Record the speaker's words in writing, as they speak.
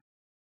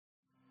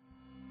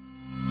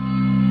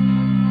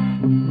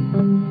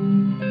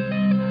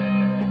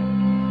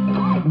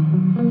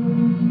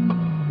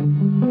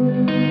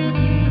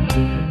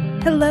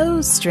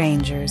Hello,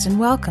 strangers, and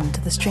welcome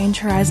to the Strange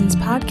Horizons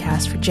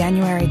podcast for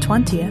January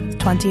 20th,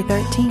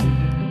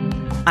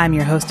 2013. I'm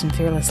your host and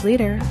fearless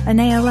leader,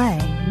 Anaea Lay.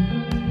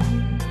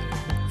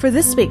 For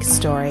this week's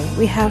story,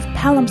 we have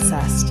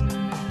Palimpsest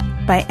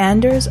by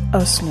Anders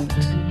Åslund.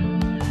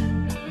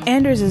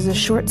 Anders is a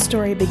short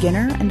story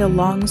beginner and a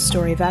long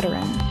story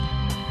veteran.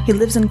 He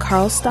lives in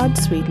Karlstad,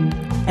 Sweden,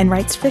 and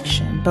writes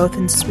fiction both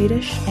in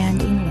Swedish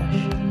and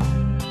English.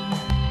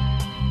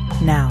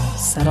 Now,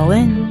 settle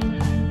in.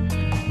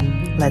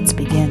 Let's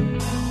begin.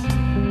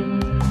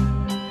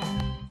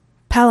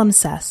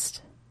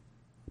 Palimpsest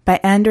by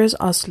Anders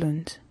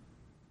Åslund.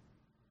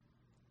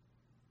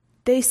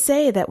 They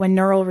say that when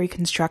neural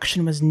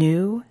reconstruction was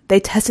new, they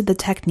tested the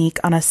technique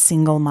on a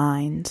single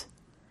mind.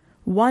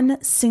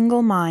 One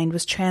single mind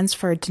was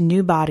transferred to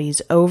new bodies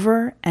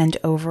over and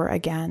over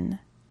again.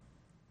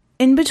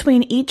 In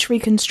between each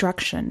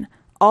reconstruction,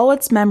 all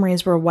its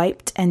memories were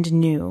wiped and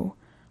new,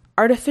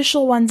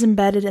 artificial ones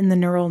embedded in the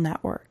neural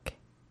network.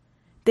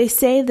 They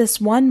say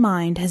this one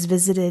mind has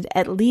visited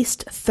at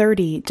least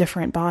 30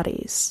 different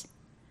bodies.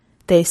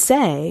 They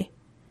say,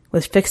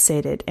 with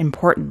fixated,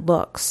 important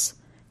looks,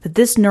 that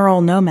this neural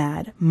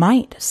nomad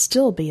might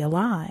still be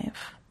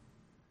alive.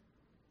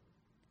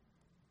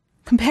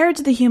 Compared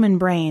to the human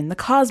brain, the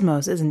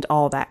cosmos isn't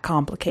all that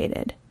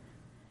complicated.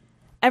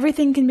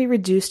 Everything can be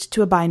reduced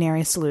to a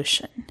binary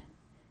solution.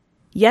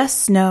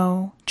 Yes,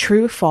 no,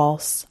 true,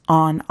 false,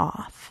 on,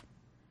 off.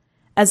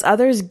 As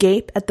others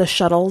gape at the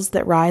shuttles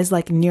that rise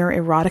like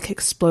near-erotic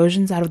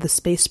explosions out of the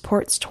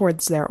spaceports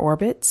towards their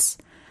orbits,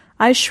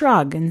 I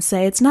shrug and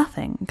say it's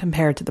nothing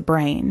compared to the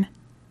brain.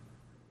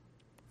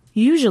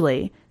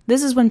 Usually,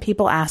 this is when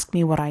people ask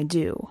me what I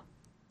do.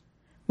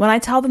 When I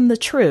tell them the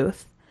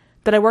truth,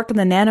 that I work in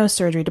the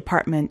nanosurgery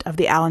department of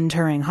the Alan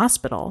Turing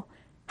Hospital,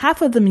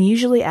 half of them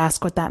usually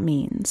ask what that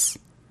means.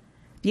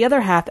 The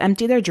other half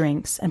empty their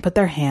drinks and put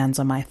their hands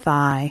on my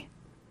thigh.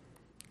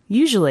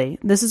 Usually,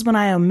 this is when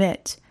I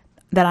omit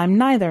that I'm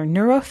neither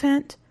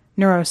neurophant,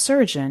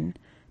 neurosurgeon,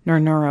 nor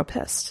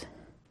neuropist.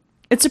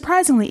 It's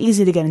surprisingly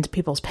easy to get into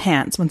people's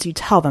pants once you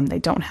tell them they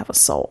don't have a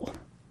soul.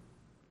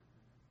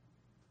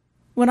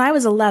 When I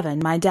was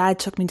 11, my dad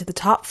took me to the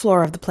top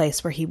floor of the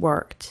place where he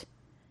worked.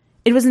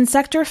 It was in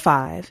Sector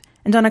 5,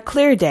 and on a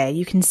clear day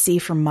you can see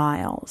for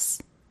miles.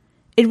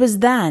 It was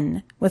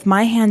then, with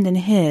my hand in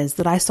his,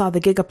 that I saw the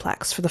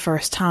gigaplex for the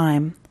first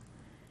time.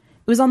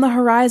 It was on the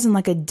horizon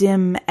like a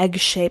dim,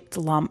 egg-shaped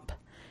lump,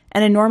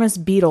 an enormous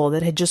beetle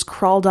that had just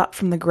crawled up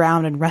from the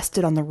ground and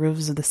rested on the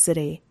roofs of the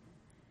city.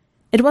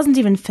 It wasn't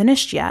even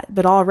finished yet,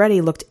 but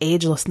already looked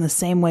ageless in the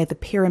same way the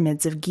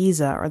pyramids of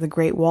Giza or the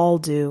Great Wall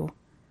do.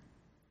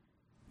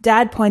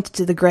 Dad pointed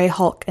to the gray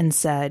hulk and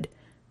said,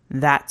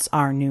 "That's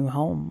our new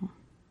home."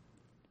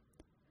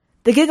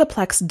 The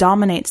gigaplex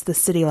dominates the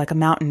city like a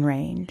mountain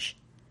range.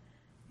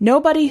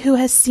 Nobody who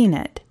has seen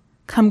it,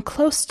 come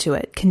close to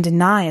it, can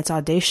deny its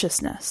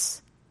audaciousness.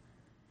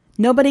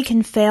 Nobody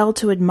can fail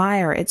to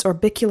admire its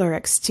orbicular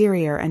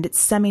exterior and its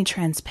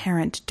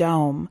semi-transparent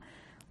dome,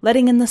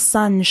 letting in the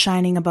sun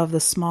shining above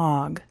the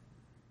smog.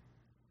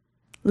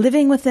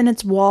 Living within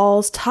its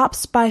walls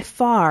tops by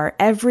far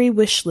every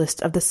wish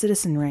list of the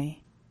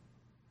citizenry.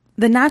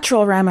 The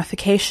natural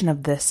ramification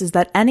of this is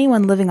that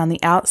anyone living on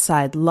the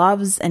outside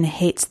loves and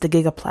hates the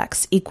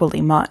gigaplex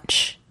equally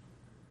much.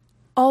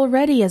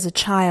 Already as a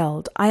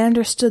child, I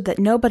understood that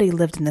nobody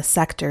lived in the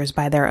sectors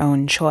by their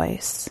own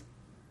choice.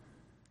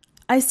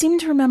 I seem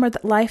to remember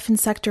that life in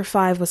Sector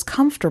 5 was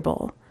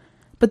comfortable,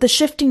 but the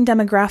shifting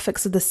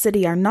demographics of the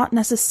city are not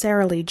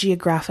necessarily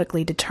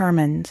geographically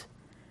determined.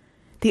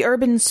 The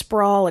urban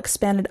sprawl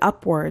expanded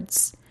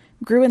upwards,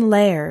 grew in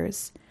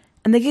layers,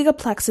 and the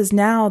gigaplex is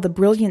now the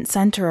brilliant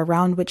center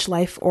around which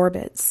life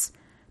orbits,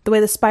 the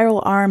way the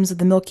spiral arms of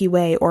the Milky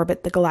Way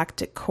orbit the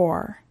galactic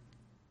core.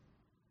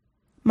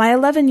 My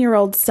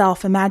 11-year-old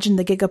self imagined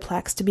the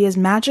gigaplex to be as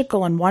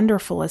magical and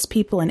wonderful as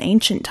people in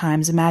ancient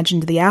times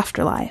imagined the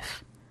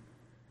afterlife.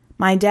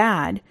 My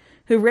dad,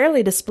 who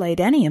rarely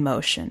displayed any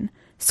emotion,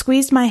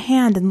 squeezed my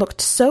hand and looked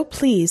so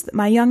pleased that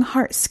my young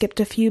heart skipped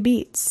a few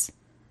beats.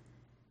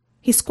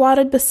 He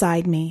squatted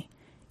beside me,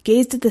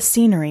 gazed at the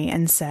scenery,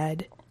 and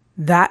said,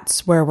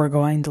 "That's where we're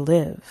going to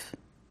live."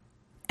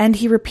 And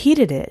he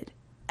repeated it,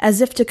 as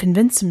if to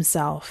convince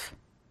himself,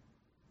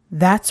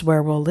 "That's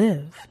where we'll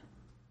live."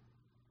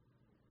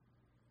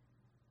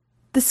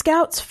 The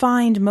scouts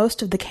find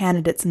most of the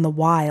candidates in the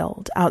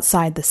wild,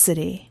 outside the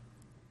city.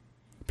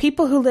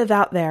 People who live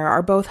out there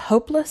are both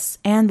hopeless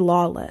and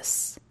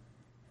lawless.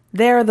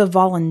 They're the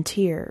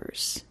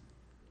volunteers.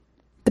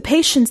 The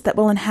patients that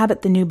will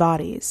inhabit the new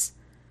bodies,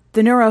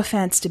 the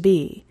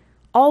neurophants-to-be,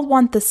 all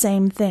want the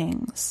same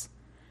things.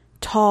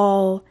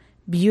 Tall,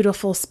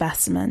 beautiful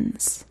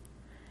specimens.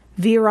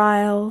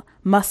 Virile,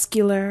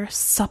 muscular,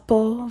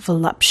 supple,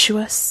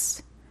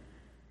 voluptuous.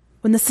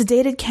 When the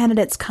sedated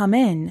candidates come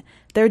in,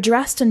 they're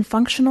dressed in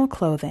functional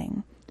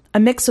clothing,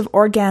 a mix of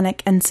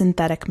organic and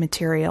synthetic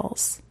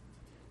materials.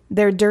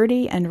 They're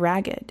dirty and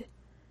ragged.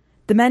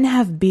 The men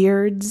have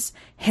beards,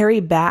 hairy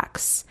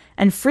backs,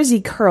 and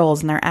frizzy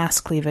curls in their ass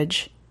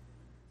cleavage.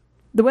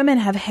 The women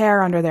have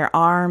hair under their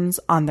arms,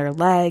 on their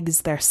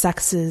legs, their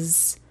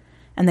sexes,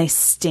 and they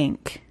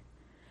stink.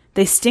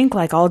 They stink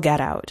like all get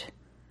out.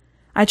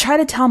 I try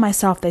to tell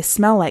myself they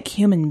smell like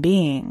human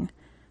being,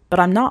 but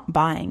I'm not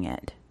buying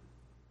it.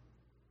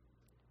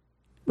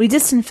 We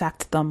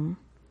disinfect them,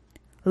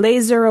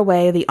 laser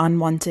away the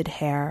unwanted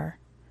hair,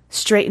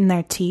 straighten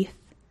their teeth,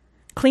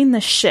 clean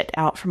the shit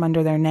out from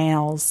under their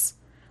nails,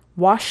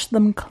 wash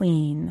them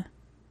clean.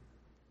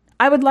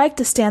 I would like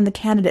to stand the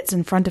candidates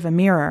in front of a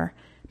mirror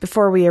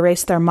before we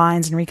erase their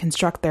minds and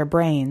reconstruct their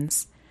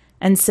brains,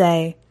 and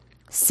say,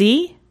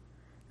 see?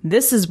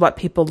 This is what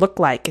people look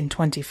like in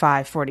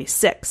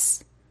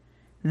 2546.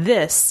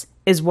 This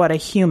is what a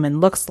human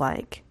looks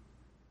like.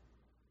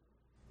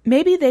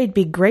 Maybe they'd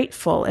be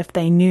grateful if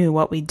they knew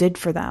what we did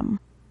for them.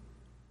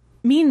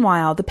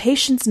 Meanwhile, the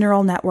patient's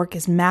neural network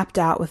is mapped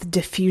out with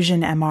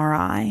diffusion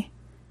MRI.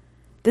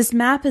 This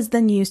map is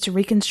then used to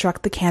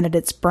reconstruct the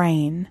candidate's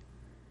brain.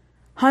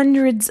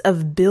 Hundreds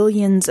of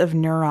billions of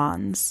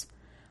neurons,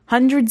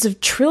 hundreds of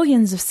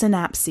trillions of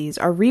synapses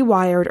are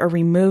rewired or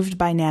removed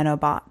by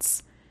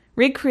nanobots,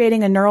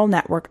 recreating a neural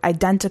network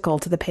identical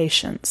to the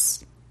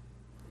patient's.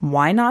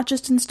 Why not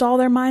just install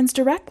their minds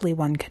directly,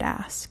 one could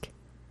ask?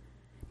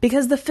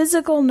 Because the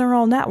physical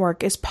neural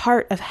network is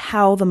part of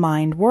how the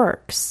mind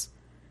works.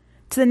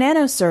 To the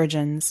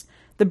nanosurgeons,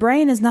 the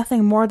brain is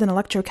nothing more than an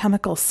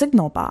electrochemical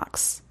signal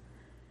box.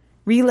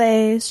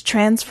 Relays,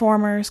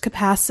 transformers,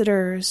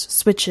 capacitors,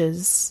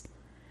 switches.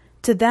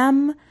 To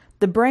them,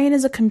 the brain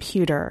is a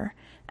computer,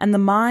 and the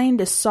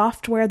mind is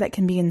software that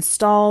can be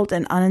installed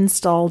and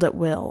uninstalled at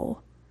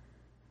will.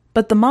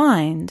 But the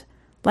mind,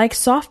 like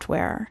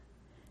software,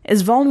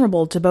 is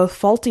vulnerable to both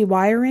faulty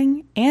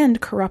wiring and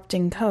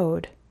corrupting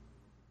code.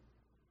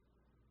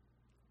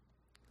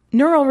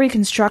 Neural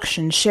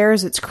reconstruction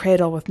shares its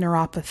cradle with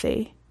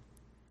neuropathy.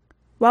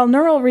 While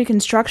neural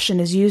reconstruction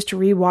is used to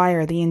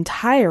rewire the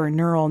entire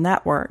neural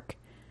network,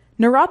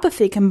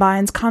 neuropathy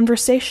combines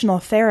conversational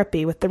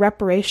therapy with the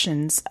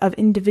reparations of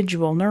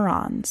individual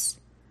neurons.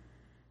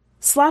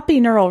 Sloppy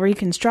neural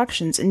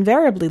reconstructions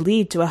invariably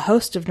lead to a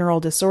host of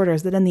neural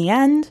disorders that in the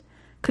end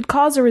could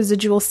cause a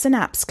residual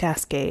synapse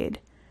cascade,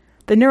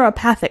 the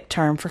neuropathic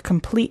term for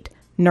complete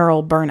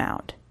neural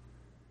burnout.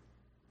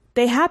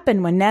 They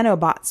happen when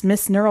nanobots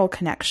miss neural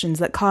connections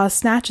that cause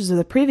snatches of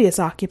the previous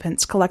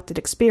occupant's collected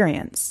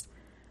experience,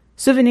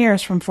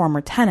 souvenirs from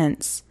former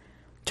tenants,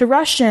 to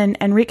rush in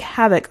and wreak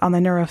havoc on the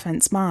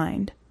neurophant's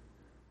mind.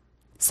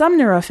 Some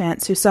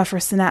neurophants who suffer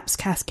synapse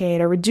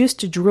cascade are reduced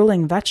to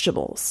drooling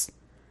vegetables.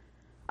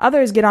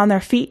 Others get on their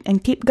feet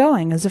and keep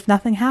going as if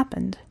nothing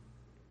happened.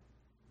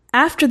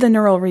 After the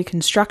neural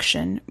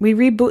reconstruction, we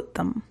reboot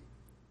them.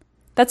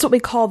 That's what we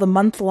call the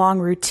month-long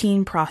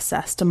routine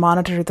process to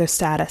monitor their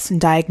status and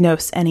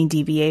diagnose any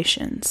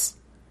deviations.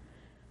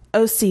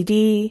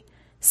 OCD,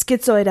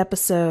 schizoid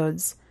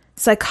episodes,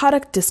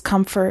 psychotic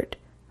discomfort,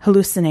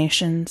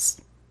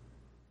 hallucinations,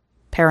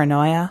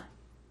 paranoia,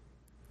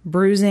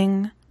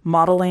 bruising,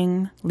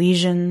 mottling,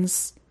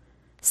 lesions,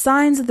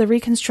 signs that the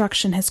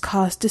reconstruction has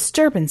caused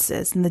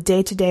disturbances in the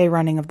day-to-day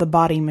running of the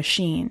body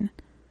machine,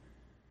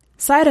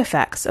 side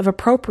effects of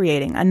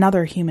appropriating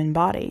another human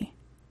body.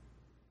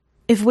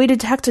 If we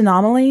detect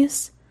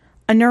anomalies,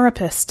 a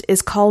neuropist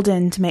is called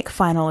in to make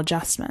final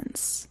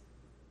adjustments.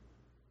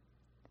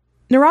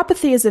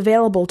 Neuropathy is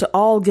available to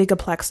all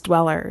gigaplex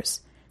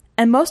dwellers,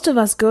 and most of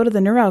us go to the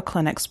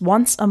neuroclinics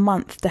once a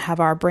month to have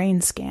our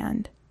brain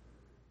scanned.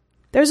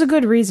 There's a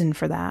good reason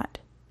for that.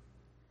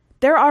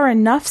 There are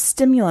enough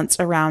stimulants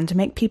around to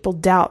make people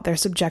doubt their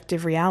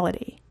subjective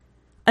reality.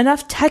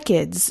 Enough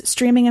tech-ids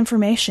streaming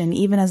information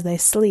even as they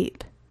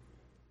sleep.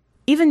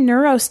 Even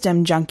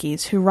neurostim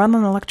junkies who run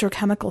on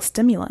electrochemical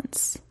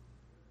stimulants.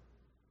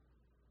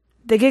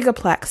 The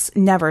gigaplex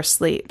never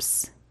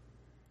sleeps.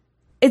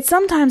 It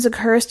sometimes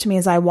occurs to me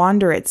as I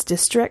wander its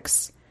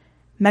districts,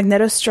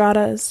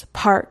 magnetostratas,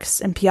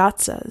 parks, and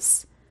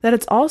piazzas, that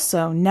it's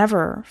also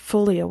never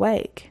fully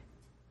awake.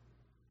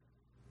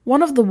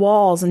 One of the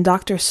walls in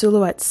Dr.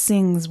 Sulouet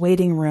Singh's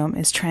waiting room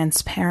is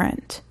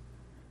transparent.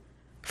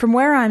 From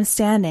where I'm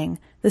standing,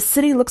 the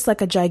city looks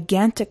like a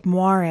gigantic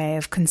moire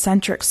of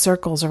concentric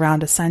circles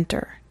around a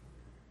center.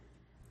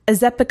 A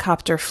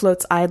Zeppicopter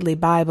floats idly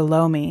by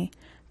below me,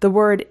 the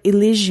word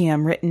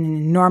Elysium written in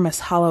enormous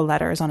hollow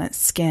letters on its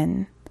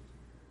skin.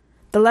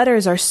 The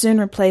letters are soon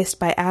replaced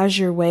by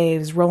azure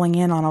waves rolling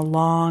in on a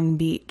long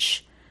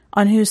beach,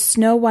 on whose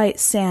snow-white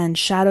sand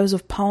shadows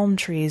of palm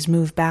trees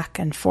move back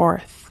and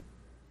forth.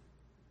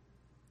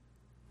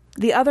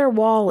 The other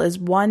wall is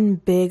one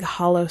big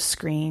hollow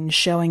screen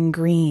showing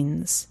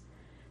greens,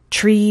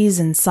 trees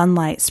and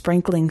sunlight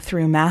sprinkling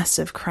through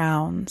massive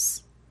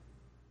crowns.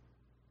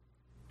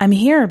 I'm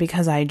here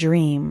because I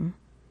dream.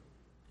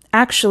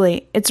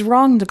 Actually, it's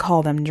wrong to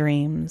call them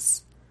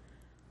dreams.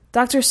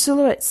 Dr.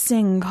 Sulouet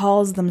Singh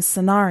calls them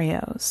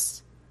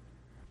scenarios.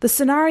 The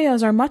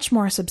scenarios are much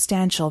more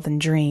substantial than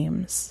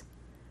dreams.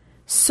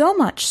 So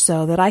much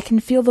so that I can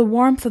feel the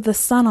warmth of the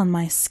sun on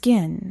my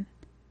skin.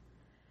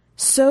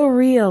 So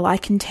real I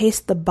can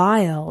taste the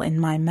bile in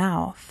my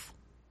mouth.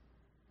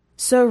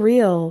 So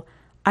real,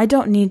 I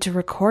don't need to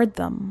record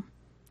them.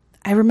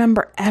 I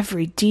remember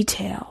every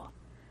detail.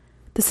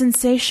 The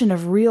sensation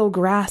of real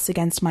grass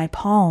against my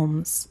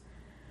palms.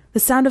 The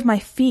sound of my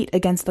feet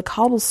against the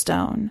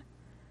cobblestone.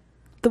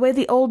 The way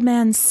the old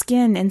man's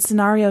skin in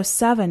Scenario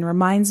 7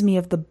 reminds me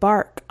of the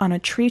bark on a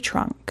tree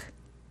trunk.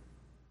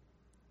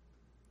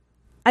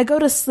 I go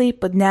to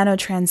sleep with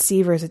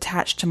nanotransceivers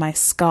attached to my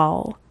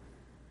skull.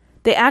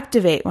 They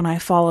activate when I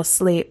fall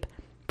asleep,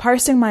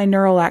 parsing my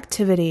neural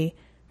activity,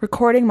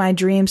 recording my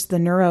dreams to the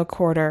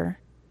neurocorder.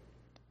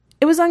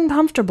 It was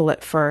uncomfortable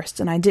at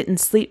first, and I didn't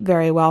sleep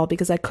very well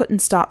because I couldn't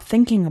stop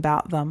thinking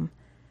about them,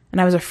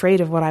 and I was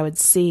afraid of what I would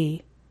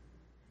see.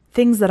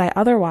 Things that I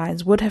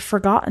otherwise would have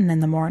forgotten in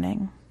the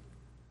morning.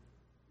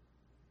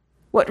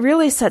 What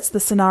really sets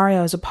the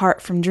scenarios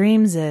apart from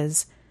dreams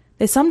is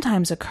they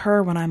sometimes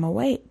occur when I'm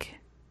awake.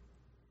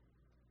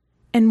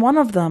 In one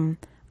of them,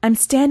 I'm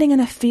standing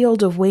in a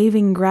field of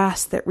waving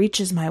grass that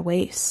reaches my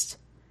waist.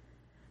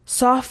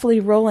 Softly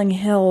rolling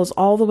hills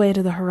all the way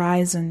to the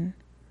horizon.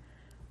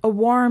 A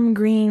warm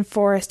green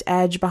forest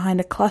edge behind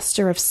a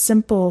cluster of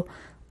simple,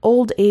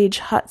 old-age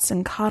huts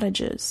and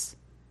cottages.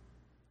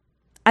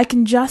 I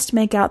can just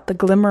make out the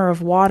glimmer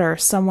of water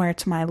somewhere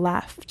to my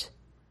left.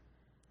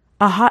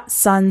 A hot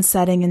sun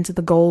setting into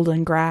the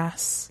golden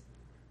grass.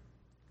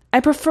 I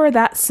prefer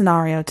that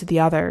scenario to the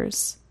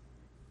others.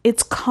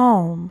 It's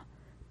calm,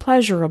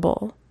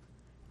 pleasurable,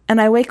 and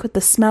I wake with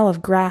the smell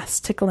of grass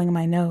tickling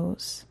my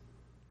nose.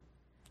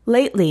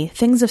 Lately,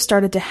 things have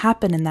started to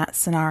happen in that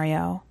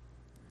scenario.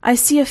 I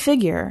see a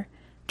figure,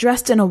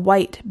 dressed in a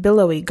white,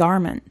 billowy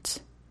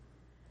garment.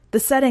 The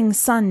setting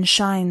sun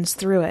shines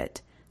through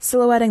it,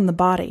 silhouetting the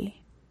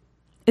body.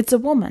 It's a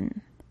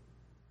woman.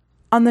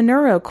 On the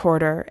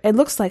neurocorder, it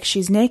looks like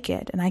she's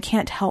naked, and I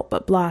can't help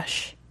but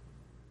blush.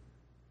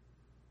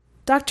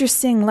 Dr.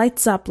 Singh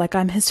lights up like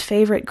I'm his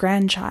favorite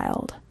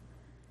grandchild.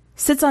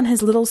 Sits on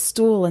his little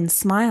stool and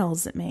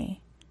smiles at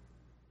me.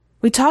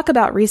 We talk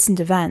about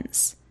recent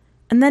events,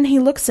 and then he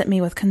looks at me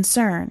with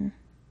concern.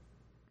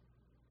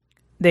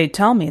 They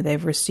tell me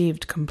they've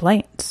received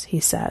complaints,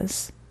 he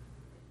says.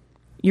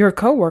 Your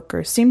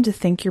coworkers seem to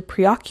think you're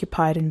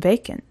preoccupied and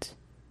vacant,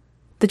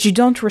 that you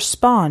don't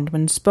respond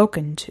when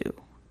spoken to.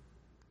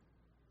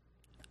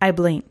 I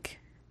blink.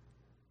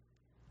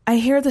 I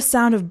hear the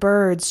sound of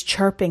birds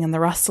chirping and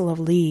the rustle of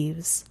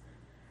leaves.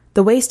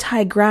 The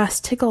waist-high grass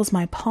tickles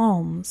my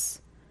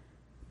palms.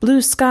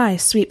 Blue sky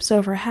sweeps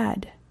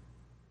overhead.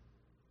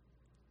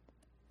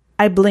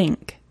 I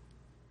blink.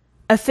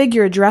 A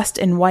figure dressed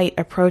in white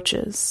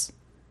approaches.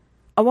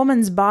 A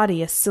woman's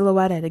body is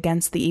silhouetted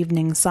against the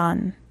evening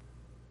sun.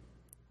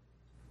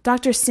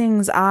 Dr.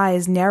 Singh's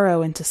eyes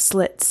narrow into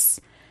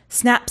slits,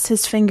 snaps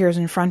his fingers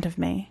in front of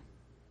me.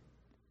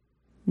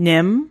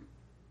 Nim?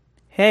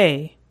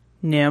 Hey,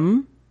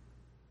 Nim?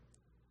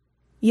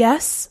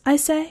 Yes, I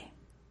say.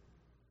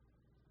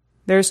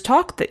 There's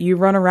talk that you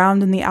run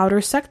around in the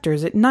outer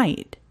sectors at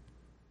night.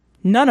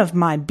 None of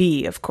my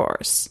B, of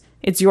course.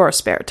 It's your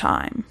spare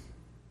time.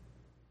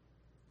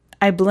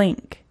 I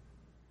blink.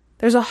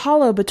 There's a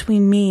hollow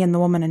between me and the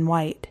woman in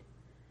white.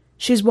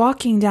 She's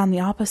walking down the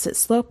opposite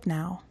slope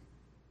now.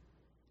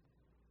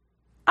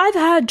 I've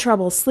had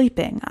trouble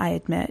sleeping, I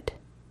admit.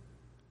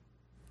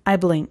 I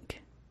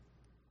blink.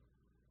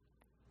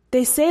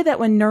 They say that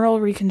when neural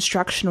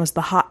reconstruction was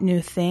the hot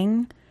new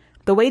thing,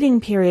 the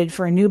waiting period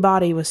for a new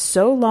body was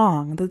so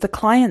long that the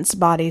clients'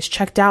 bodies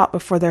checked out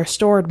before their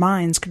stored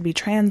minds could be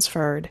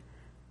transferred.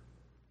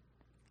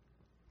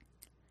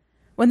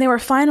 When they were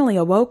finally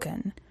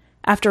awoken,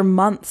 after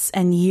months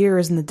and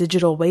years in the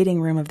digital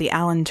waiting room of the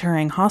Alan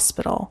Turing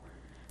Hospital,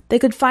 they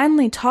could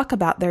finally talk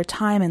about their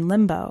time in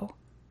limbo.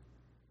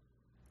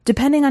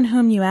 Depending on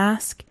whom you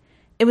ask,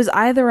 it was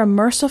either a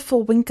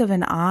merciful wink of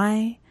an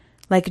eye,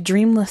 like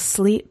dreamless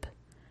sleep,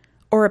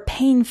 or a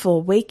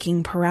painful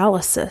waking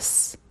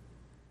paralysis.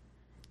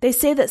 They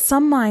say that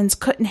some minds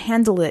couldn't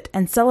handle it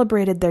and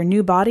celebrated their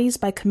new bodies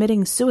by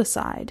committing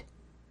suicide.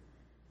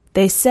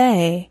 They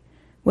say,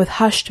 with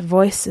hushed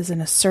voices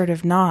and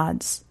assertive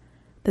nods,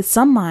 that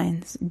some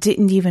minds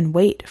didn't even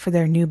wait for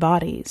their new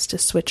bodies to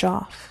switch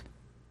off.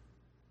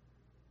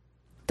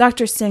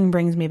 Dr. Singh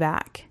brings me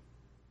back.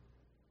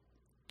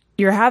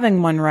 You're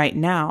having one right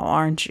now,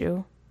 aren't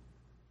you?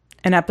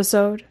 An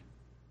episode?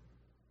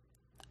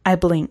 I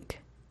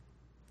blink.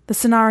 The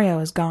scenario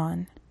is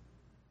gone.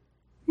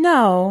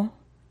 No,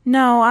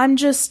 I'm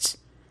just...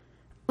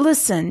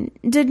 Listen,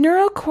 did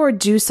NeuroCore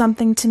do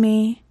something to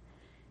me?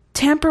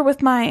 Tamper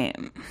with my...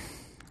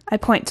 I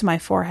point to my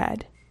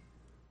forehead.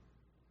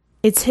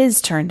 It's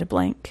his turn to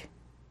blink.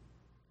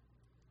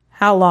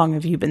 How long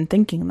have you been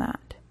thinking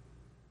that?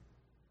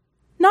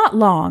 Not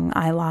long,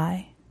 I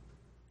lie.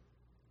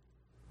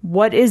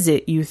 What is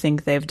it you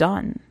think they've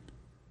done?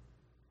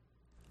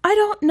 I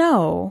don't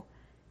know.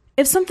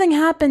 If something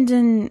happened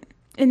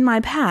in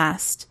my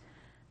past,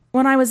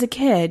 when I was a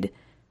kid,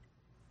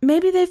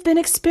 maybe they've been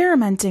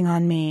experimenting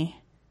on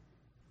me.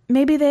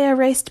 Maybe they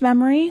erased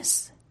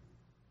memories?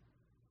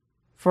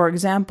 For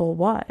example,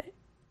 what?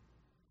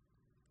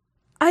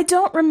 I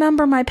don't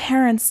remember my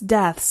parents'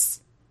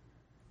 deaths.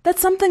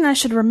 That's something I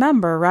should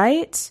remember,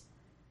 right?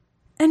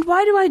 And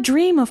why do I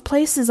dream of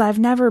places I've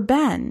never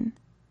been?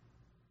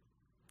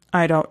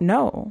 I don't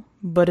know,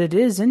 but it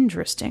is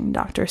interesting,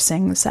 Dr.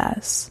 Singh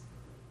says.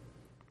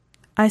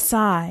 I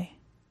sigh.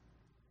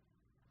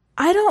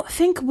 I don't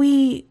think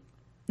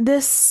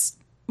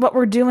what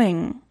we're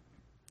doing,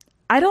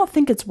 I don't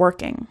think it's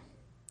working.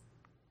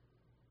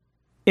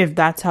 If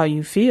that's how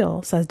you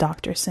feel, says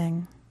Dr.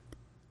 Singh.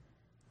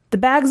 The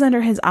bags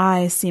under his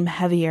eyes seem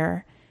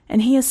heavier,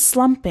 and he is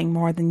slumping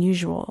more than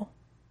usual.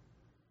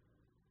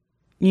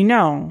 You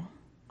know,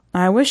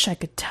 I wish I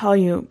could tell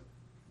you.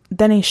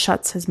 Then he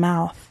shuts his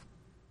mouth.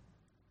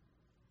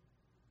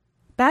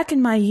 Back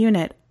in my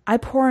unit, I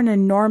pour an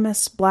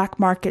enormous black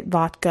market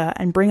vodka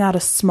and bring out a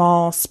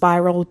small,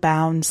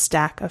 spiral-bound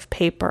stack of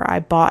paper I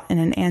bought in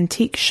an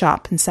antique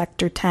shop in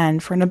Sector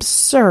 10 for an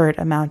absurd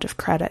amount of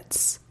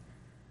credits.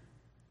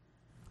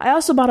 I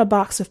also bought a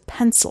box of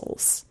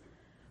pencils,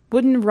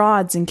 wooden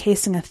rods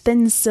encasing a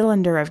thin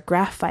cylinder of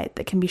graphite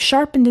that can be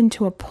sharpened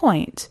into a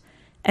point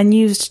and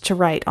used to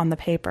write on the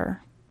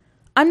paper.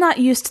 I'm not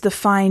used to the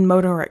fine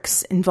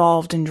motorics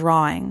involved in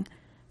drawing,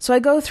 so I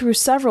go through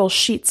several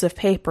sheets of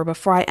paper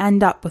before I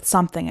end up with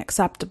something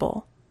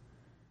acceptable.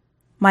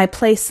 My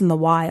place in the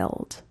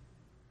wild.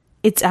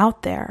 It's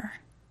out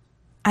there.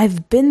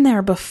 I've been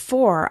there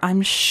before,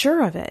 I'm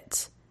sure of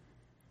it.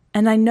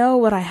 And I know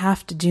what I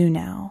have to do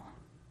now.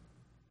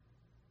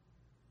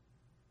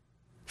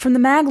 From the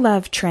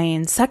maglev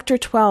train, Sector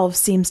 12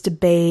 seems to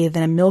bathe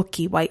in a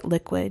milky white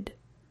liquid.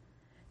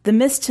 The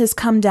mist has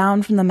come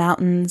down from the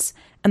mountains,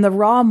 and the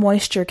raw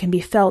moisture can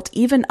be felt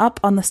even up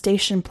on the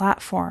station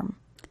platform,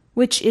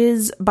 which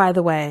is, by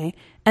the way,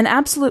 an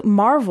absolute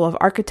marvel of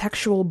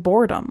architectural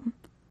boredom.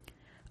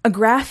 A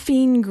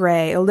graphene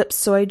gray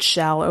ellipsoid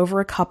shell over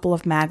a couple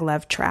of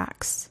maglev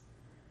tracks.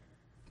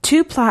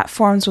 2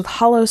 platforms with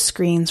hollow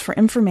screens for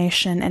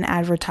information and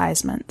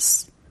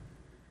advertisements.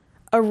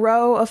 A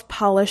row of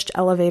polished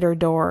elevator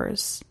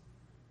doors.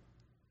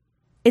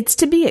 It's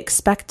to be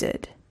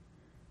expected.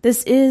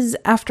 This is,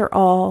 after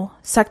all,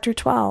 Sector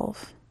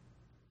 12.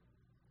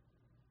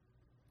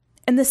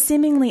 In the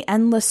seemingly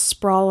endless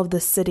sprawl of the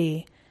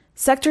city,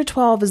 Sector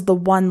 12 is the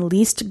one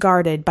least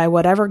guarded by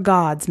whatever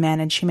gods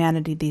manage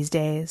humanity these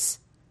days.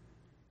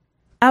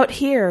 Out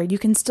here, you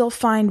can still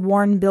find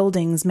worn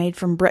buildings made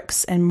from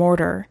bricks and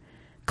mortar,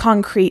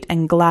 concrete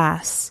and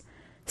glass,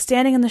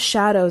 standing in the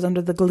shadows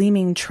under the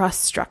gleaming truss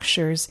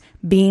structures,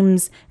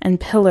 beams, and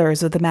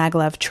pillars of the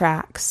maglev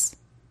tracks.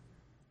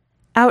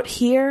 Out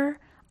here,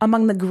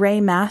 among the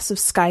gray mass of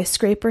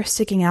skyscrapers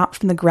sticking out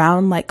from the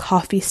ground like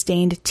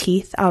coffee-stained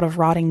teeth out of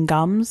rotting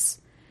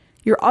gums,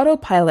 your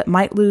autopilot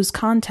might lose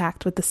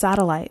contact with the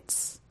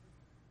satellites.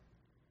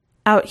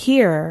 Out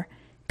here,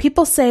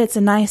 people say it's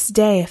a nice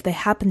day if they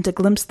happen to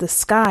glimpse the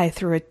sky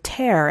through a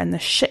tear in the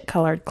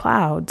shit-colored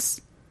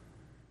clouds.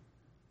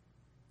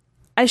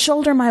 I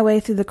shoulder my way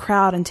through the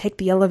crowd and take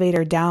the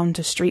elevator down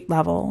to street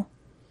level.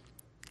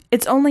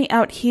 It's only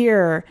out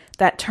here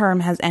that term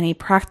has any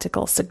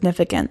practical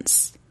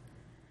significance.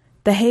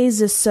 The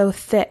haze is so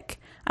thick,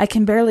 I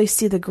can barely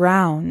see the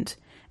ground,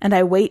 and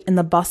I wait in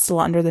the bustle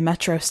under the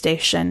metro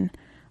station,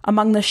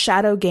 among the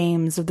shadow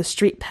games of the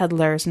street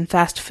peddlers and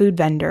fast food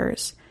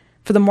vendors,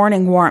 for the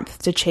morning warmth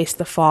to chase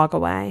the fog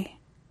away.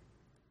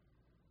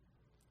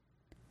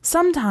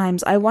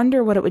 Sometimes I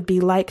wonder what it would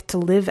be like to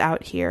live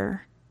out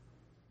here.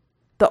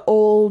 The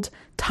old,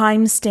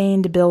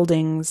 time-stained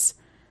buildings,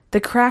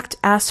 the cracked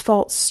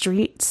asphalt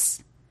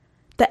streets,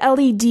 the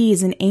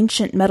LEDs and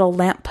ancient metal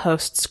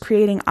lampposts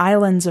creating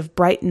islands of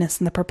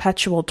brightness in the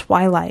perpetual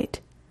twilight.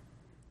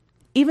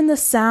 Even the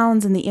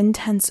sounds and the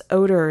intense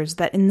odors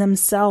that in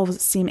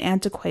themselves seem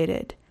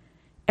antiquated,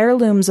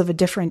 heirlooms of a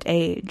different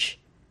age.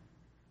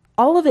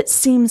 All of it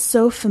seems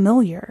so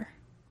familiar.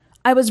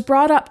 I was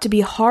brought up to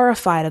be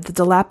horrified of the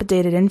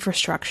dilapidated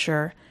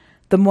infrastructure,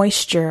 the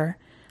moisture,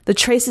 the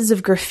traces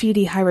of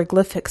graffiti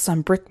hieroglyphics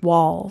on brick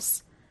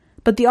walls,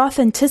 but the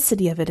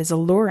authenticity of it is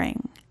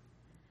alluring.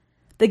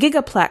 The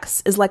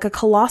Gigaplex is like a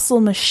colossal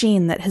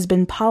machine that has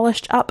been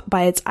polished up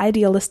by its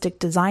idealistic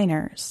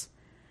designers.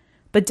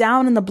 But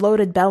down in the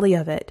bloated belly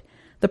of it,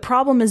 the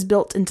problem is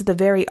built into the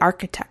very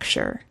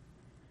architecture.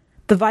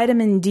 The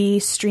vitamin D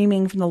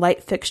streaming from the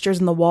light fixtures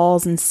in the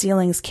walls and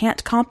ceilings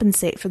can't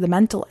compensate for the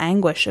mental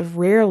anguish of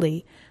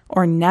rarely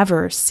or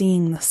never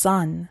seeing the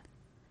sun.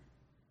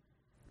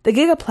 The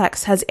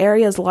Gigaplex has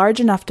areas large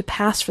enough to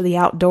pass for the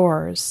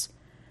outdoors.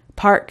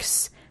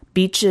 Parks,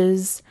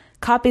 beaches,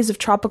 copies of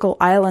tropical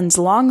islands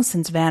long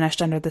since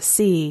vanished under the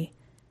sea.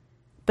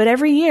 But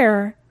every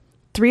year,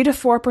 3 to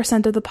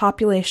 4% of the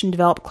population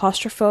develop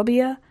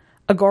claustrophobia,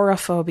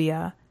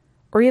 agoraphobia,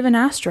 or even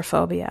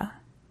astrophobia.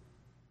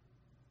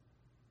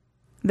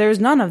 There's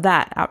none of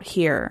that out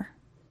here.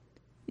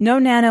 No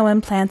nano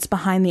implants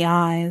behind the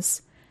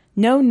eyes,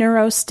 no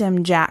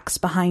neurostim jacks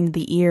behind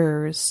the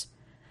ears,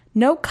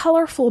 no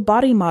colorful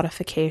body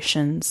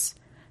modifications,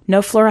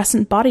 no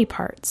fluorescent body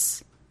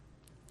parts.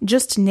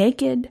 Just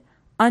naked,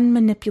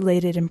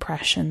 unmanipulated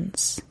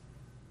impressions.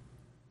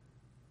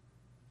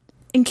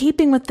 In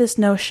keeping with this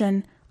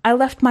notion, I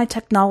left my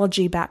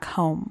technology back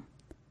home.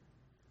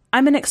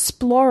 I'm an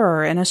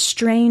explorer in a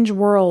strange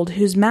world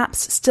whose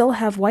maps still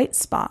have white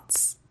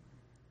spots.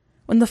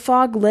 When the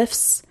fog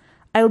lifts,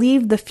 I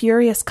leave the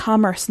furious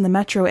commerce in the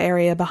metro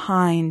area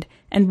behind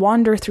and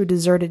wander through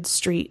deserted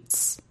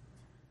streets.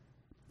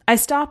 I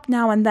stop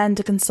now and then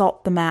to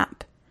consult the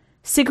map,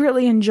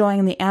 secretly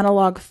enjoying the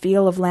analog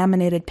feel of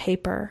laminated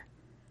paper.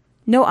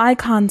 No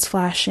icons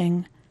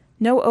flashing,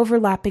 no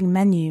overlapping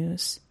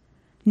menus,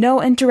 no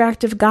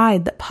interactive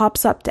guide that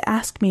pops up to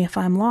ask me if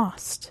I'm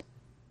lost.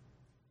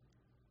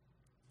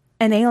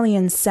 An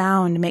alien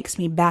sound makes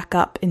me back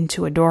up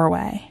into a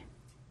doorway.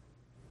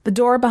 The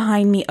door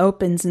behind me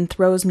opens and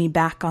throws me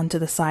back onto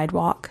the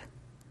sidewalk.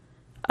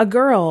 A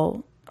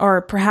girl,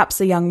 or perhaps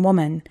a young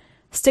woman,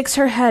 sticks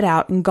her head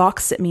out and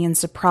gawks at me in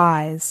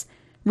surprise,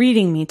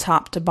 reading me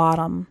top to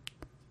bottom.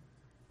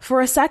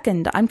 For a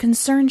second, I'm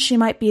concerned she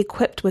might be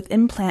equipped with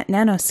implant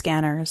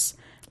nanoscanners,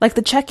 like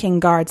the check-in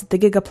guards at the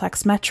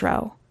Gigaplex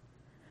Metro.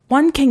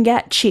 One can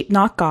get cheap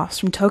knockoffs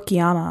from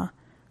Tokiyama,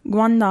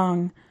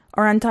 Guangdong,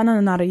 or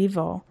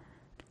Antananarivo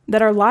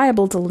that are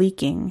liable to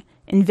leaking,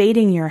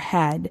 invading your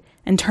head,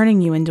 and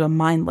turning you into a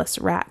mindless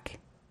wreck.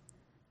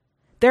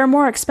 There are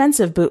more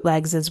expensive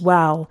bootlegs as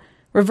well,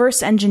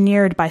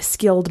 reverse-engineered by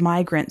skilled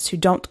migrants who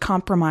don't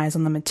compromise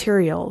on the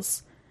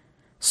materials.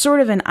 Sort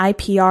of an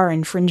IPR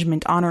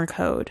infringement honor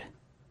code.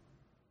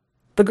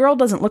 The girl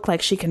doesn't look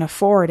like she can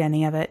afford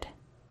any of it.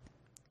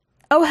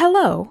 "Oh,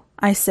 hello,"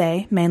 I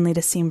say, mainly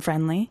to seem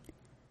friendly.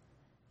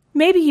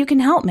 "Maybe you can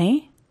help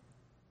me."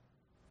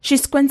 She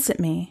squints at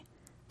me,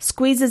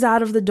 squeezes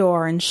out of the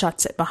door, and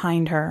shuts it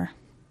behind her.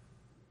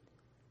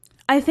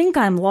 "I think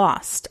I'm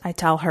lost," I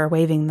tell her,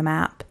 waving the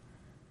map.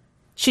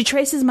 She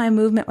traces my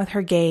movement with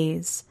her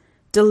gaze,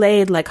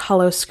 delayed like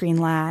hollow-screen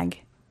lag.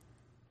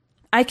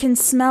 I can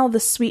smell the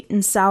sweet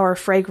and sour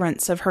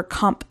fragrance of her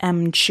Comp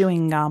M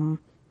chewing gum.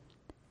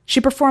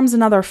 She performs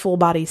another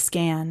full-body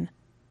scan.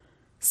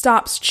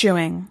 Stops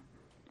chewing.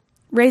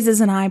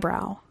 Raises an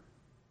eyebrow.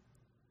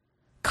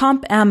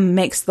 Comp M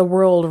makes the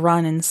world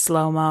run in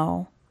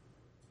slow-mo.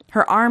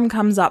 Her arm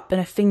comes up and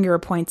a finger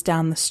points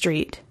down the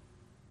street.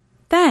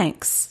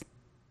 "Thanks."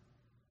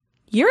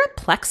 "You're a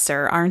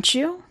plexer, aren't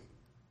you?"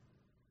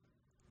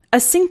 A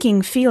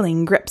sinking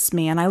feeling grips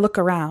me and I look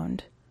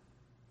around.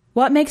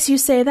 "What makes you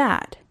say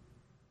that?"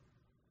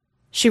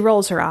 She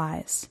rolls her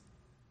eyes.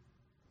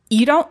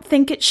 "You don't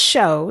think it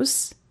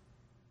shows?"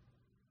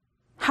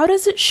 "How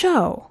does it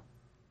show?"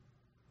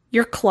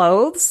 "Your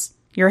clothes,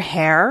 your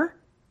hair,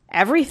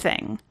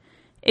 everything.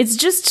 It's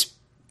just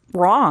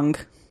wrong."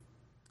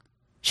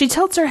 She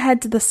tilts her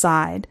head to the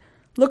side,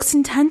 looks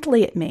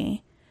intently at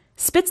me,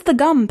 spits the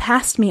gum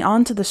past me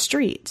onto the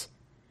street.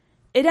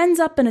 It ends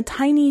up in a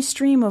tiny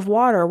stream of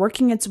water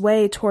working its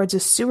way towards a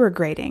sewer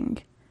grating.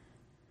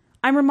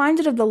 I'm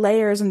reminded of the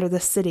layers under the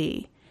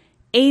city,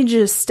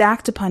 ages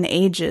stacked upon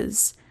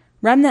ages,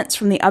 remnants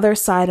from the other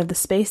side of the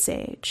space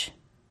age.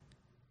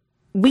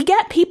 "We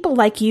get people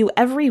like you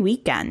every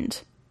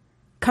weekend.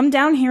 Come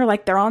down here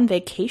like they're on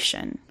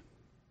vacation."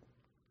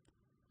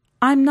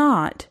 "I'm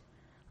not.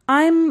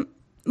 I'm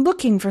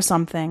looking for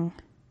something."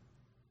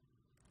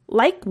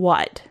 "Like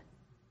what?"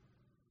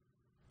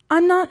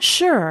 "I'm not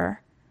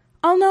sure.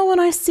 I'll know when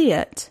I see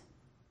it."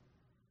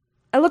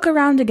 I look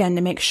around again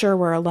to make sure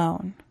we're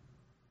alone.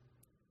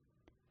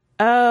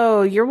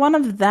 "Oh, you're one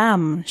of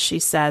them," she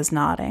says,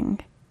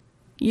 nodding.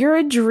 "You're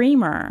a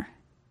dreamer."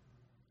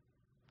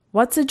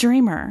 "What's a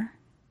dreamer?"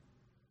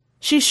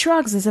 She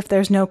shrugs as if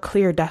there's no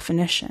clear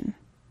definition.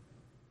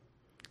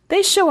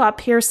 "They show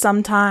up here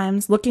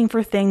sometimes, looking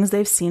for things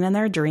they've seen in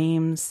their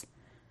dreams.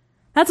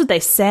 That's what they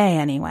say,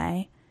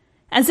 anyway.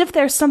 As if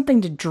there's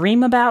something to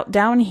dream about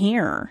down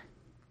here."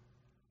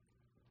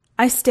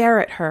 I stare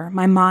at her,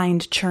 my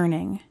mind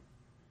churning.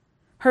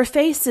 Her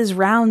face is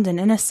round and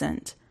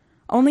innocent.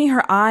 Only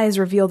her eyes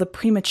reveal the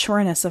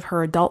prematureness of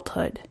her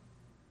adulthood.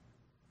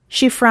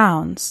 She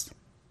frowns.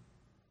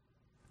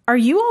 "Are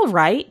you all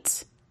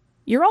right?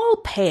 You're all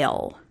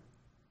pale."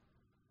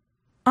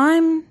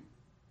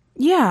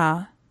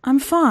 Yeah, I'm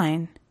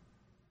fine."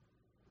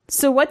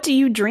 "So what do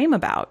you dream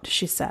about?"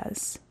 she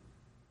says.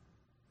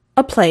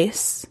 "A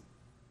place."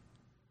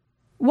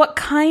 "What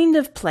kind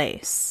of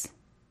place?"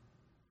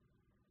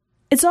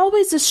 It's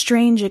always a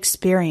strange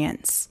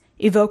experience,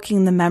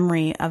 evoking the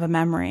memory of a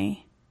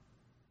memory.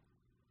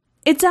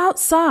 "It's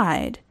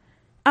outside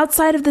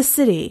of the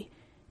city,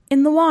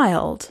 in the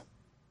wild.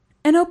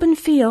 An open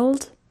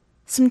field,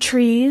 some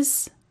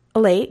trees, a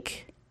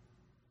lake,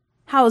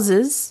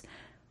 houses.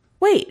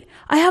 Wait,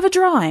 I have a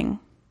drawing."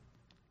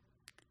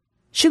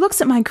 She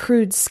looks at my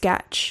crude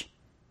sketch,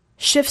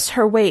 shifts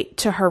her weight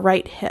to her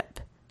right hip,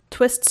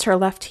 twists her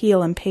left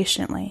heel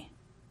impatiently.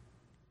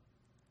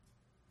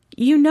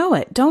 "You know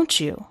it, don't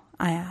you?"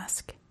 I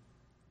ask.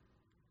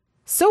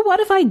 "So what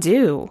if I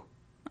do?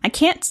 I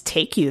can't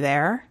take you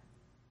there."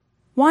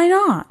 "Why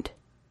not?"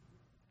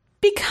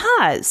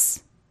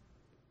 "Because."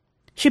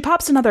 She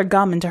pops another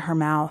gum into her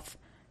mouth,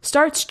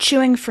 starts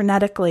chewing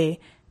frenetically,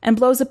 and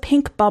blows a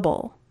pink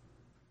bubble.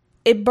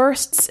 It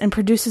bursts and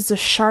produces a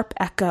sharp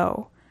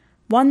echo,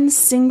 one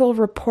single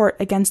report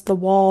against the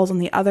walls on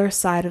the other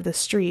side of the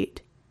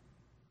street.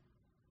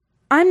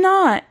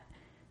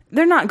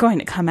 They're not going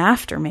to come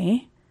after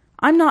me.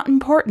 I'm not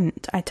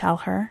important, I tell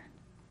her.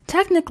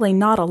 Technically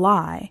not a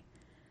lie.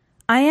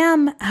 I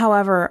am,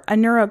 however, a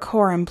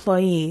NeuroCore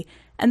employee,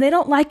 and they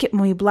don't like it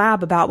when we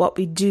blab about what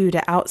we do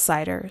to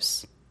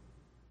outsiders.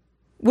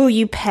 Will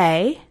you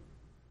pay?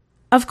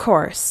 Of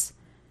course.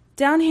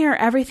 Down here,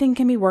 everything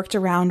can be worked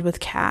around with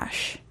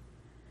cash.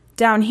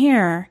 Down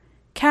here,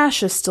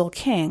 cash is still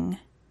king.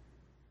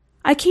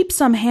 I keep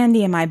some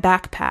handy in my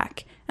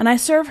backpack, and I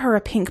serve her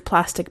a pink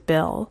plastic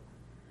bill.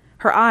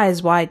 Her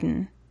eyes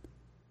widen.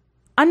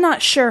 I'm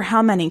not sure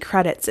how many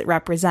credits it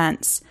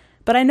represents,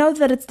 but I know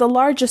that it's the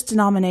largest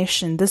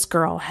denomination this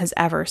girl has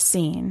ever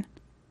seen.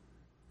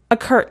 A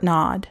curt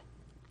nod.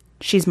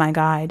 She's my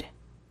guide.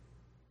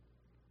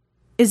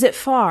 Is it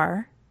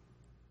far?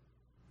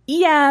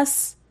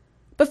 Yes,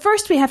 but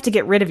first we have to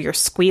get rid of your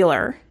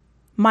squealer.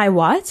 My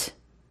what?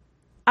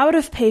 Out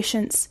of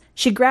patience,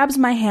 she grabs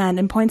my hand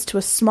and points to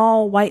a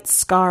small white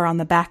scar on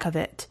the back of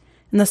it,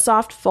 in the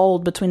soft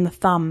fold between the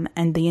thumb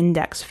and the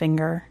index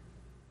finger.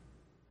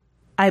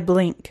 I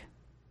blink.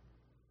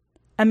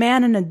 A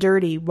man in a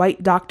dirty,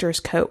 white doctor's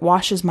coat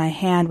washes my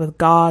hand with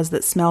gauze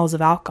that smells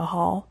of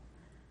alcohol,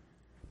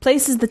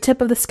 places the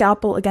tip of the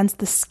scalpel against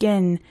the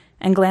skin,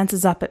 and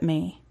glances up at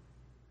me.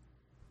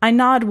 I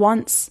nod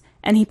once,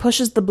 and he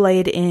pushes the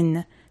blade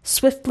in,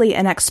 swiftly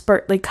and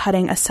expertly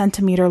cutting a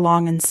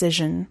centimeter-long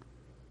incision.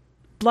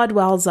 Blood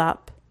wells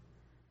up.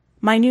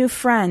 My new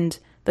friend,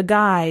 the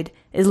guide,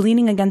 is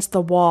leaning against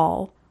the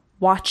wall,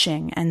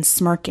 watching and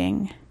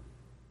smirking.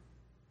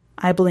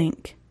 I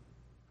blink.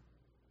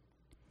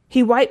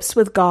 He wipes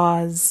with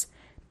gauze,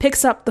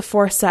 picks up the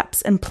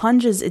forceps and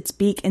plunges its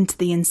beak into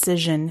the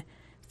incision,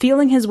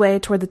 feeling his way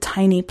toward the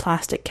tiny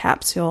plastic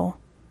capsule.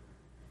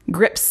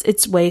 Grips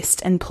its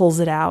waist and pulls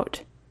it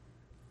out.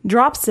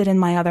 Drops it in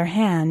my other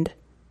hand.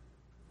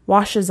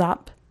 Washes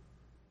up.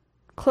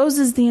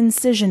 Closes the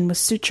incision with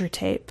suture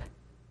tape.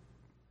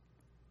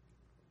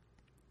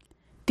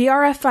 The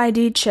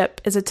RFID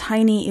chip is a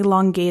tiny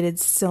elongated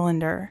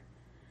cylinder,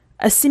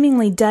 a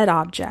seemingly dead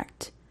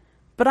object,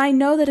 but I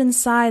know that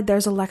inside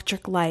there's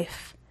electric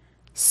life,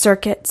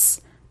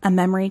 circuits, a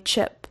memory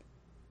chip,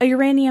 a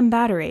uranium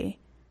battery,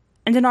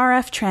 and an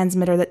RF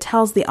transmitter that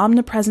tells the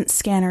omnipresent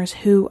scanners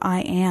who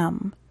I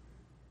am.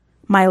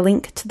 My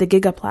link to the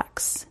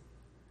gigaplex.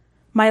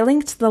 My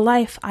link to the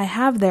life I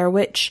have there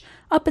which,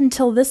 up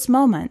until this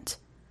moment,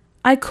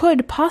 I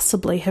could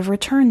possibly have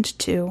returned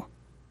to.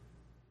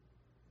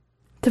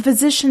 The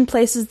physician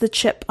places the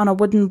chip on a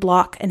wooden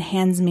block and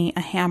hands me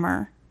a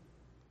hammer.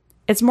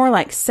 It's more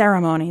like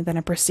ceremony than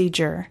a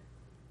procedure.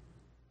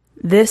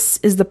 This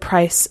is the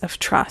price of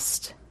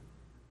trust.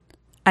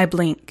 I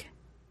blink.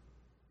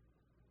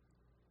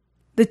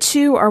 The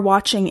two are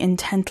watching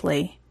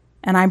intently,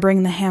 and I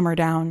bring the hammer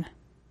down.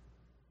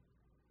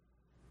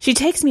 She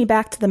takes me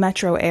back to the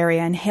metro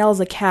area and hails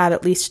a cab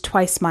at least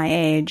twice my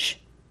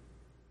age.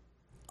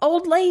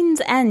 Old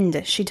Lane's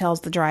End, she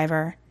tells the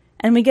driver,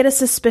 and we get a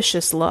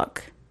suspicious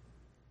look.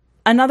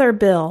 Another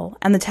bill,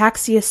 and the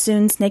taxi is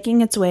soon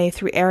snaking its way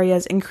through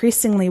areas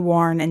increasingly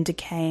worn and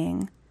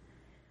decaying.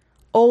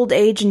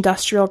 Old-age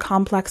industrial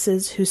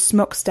complexes whose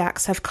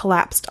smokestacks have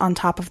collapsed on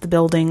top of the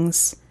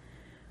buildings.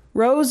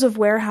 Rows of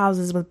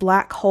warehouses with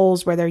black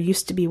holes where there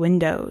used to be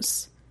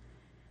windows.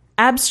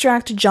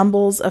 Abstract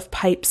jumbles of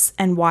pipes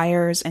and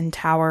wires and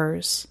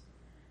towers.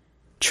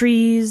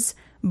 Trees,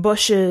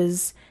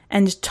 bushes,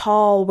 and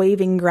tall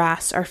waving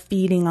grass are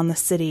feeding on the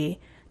city,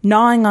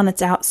 gnawing on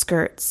its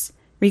outskirts,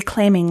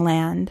 reclaiming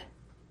land.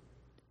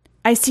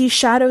 I see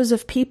shadows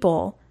of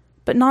people,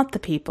 but not the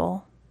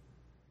people.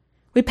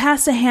 We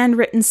pass a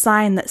handwritten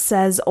sign that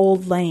says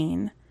Old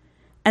Lane,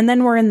 and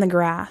then we're in the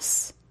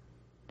grass.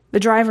 The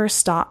driver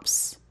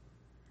stops.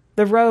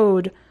 The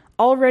road,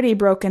 already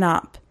broken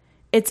up,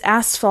 its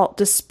asphalt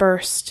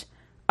dispersed,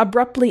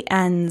 abruptly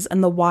ends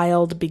and the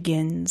wild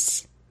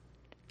begins.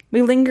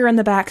 We linger in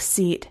the back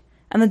seat,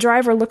 and the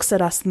driver looks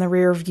at us in the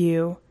rear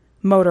view,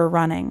 motor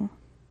running.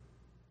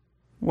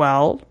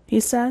 Well, he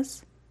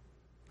says,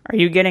 are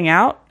you getting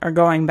out or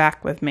going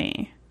back with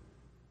me?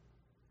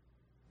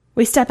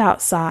 We step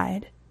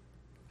outside.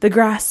 The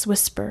grass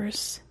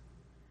whispers.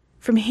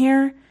 From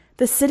here,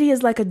 the city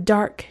is like a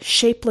dark,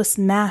 shapeless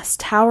mass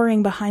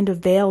towering behind a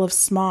veil of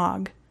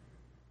smog.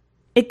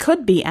 It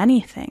could be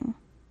anything.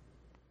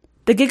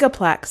 The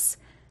gigaplex,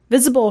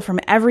 visible from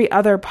every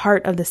other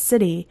part of the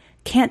city,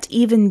 can't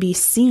even be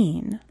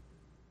seen.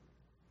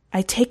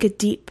 I take a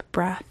deep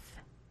breath.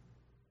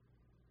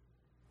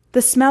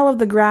 The smell of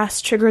the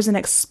grass triggers an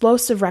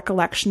explosive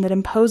recollection that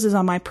imposes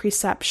on my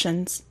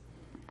perceptions.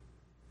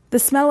 The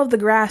smell of the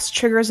grass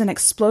triggers an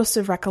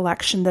explosive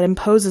recollection that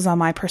imposes on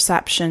my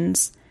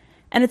perceptions,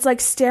 and it's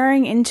like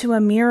staring into a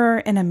mirror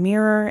in a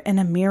mirror in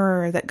a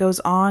mirror that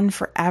goes on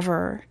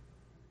forever.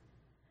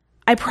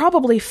 I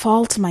probably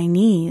fall to my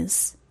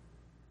knees.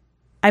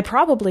 I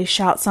probably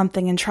shout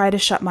something and try to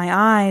shut my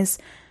eyes,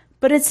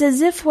 but it's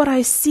as if what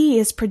I see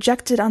is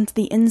projected onto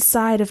the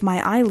inside of my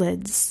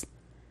eyelids.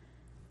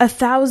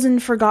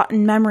 1,000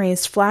 forgotten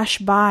memories flash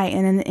by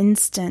in an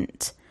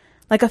instant,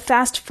 like a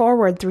fast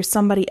forward through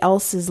somebody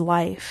else's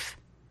life.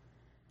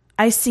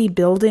 I see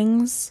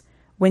buildings,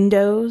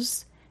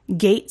 windows,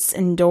 gates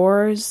and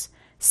doors,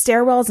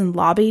 stairwells and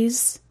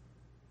lobbies,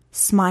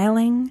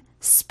 smiling,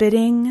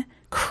 spitting,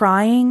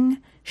 crying,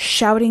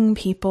 shouting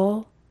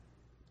people,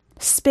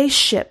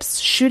 spaceships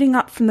shooting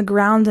up from the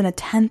ground in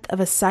 1/10 of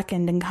a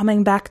second and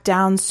coming back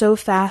down so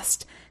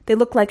fast they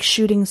look like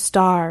shooting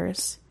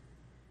stars.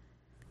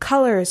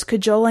 Colors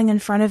cajoling in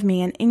front of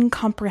me in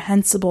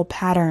incomprehensible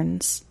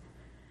patterns.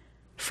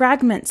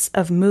 Fragments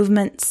of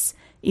movements,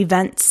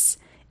 events,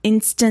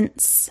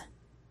 instants.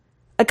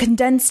 A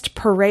condensed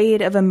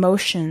parade of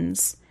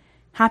emotions.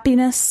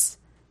 Happiness,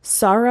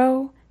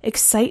 sorrow,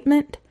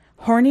 excitement,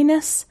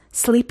 horniness,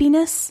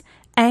 sleepiness,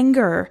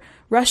 anger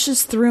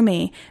rushes through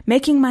me,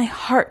 making my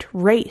heart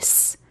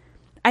race.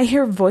 I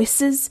hear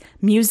voices,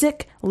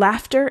 music,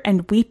 laughter,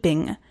 and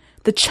weeping.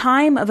 The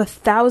chime of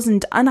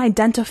 1,000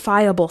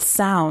 unidentifiable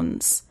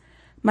sounds.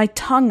 My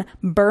tongue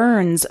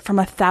burns from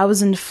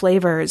 1,000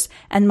 flavors,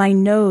 and my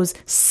nose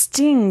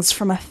stings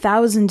from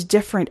 1,000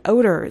 different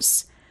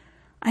odors.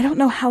 I don't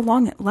know how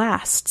long it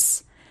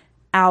lasts.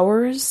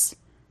 Hours?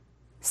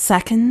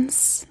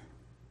 Seconds?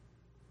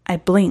 I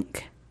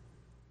blink.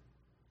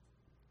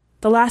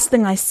 The last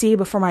thing I see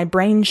before my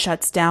brain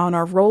shuts down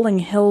are rolling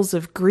hills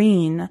of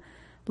green,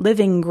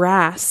 living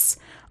grass,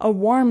 a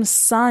warm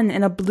sun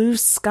in a blue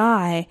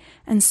sky,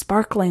 and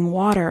sparkling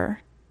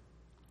water.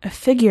 A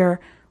figure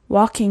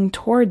walking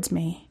towards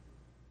me.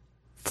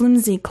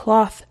 Flimsy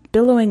cloth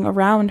billowing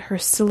around her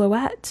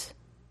silhouette.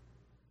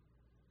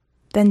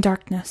 Then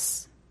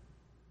darkness.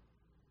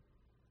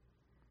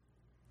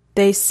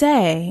 They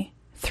say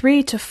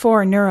 3 to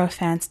 4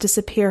 neurophants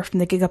disappear from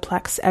the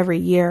gigaplex every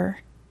year.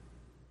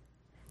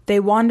 They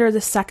wander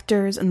the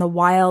sectors in the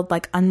wild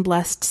like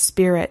unblessed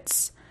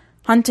spirits,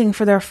 hunting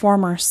for their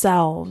former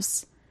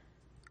selves,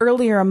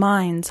 earlier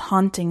minds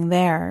haunting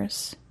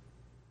theirs.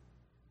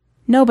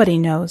 Nobody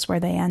knows where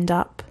they end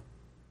up.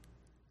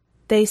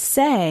 They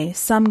say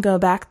some go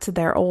back to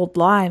their old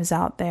lives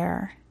out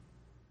there.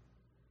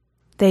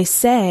 They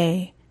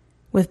say,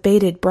 with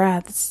bated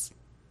breaths,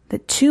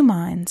 that 2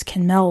 minds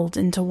can meld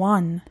into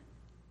one.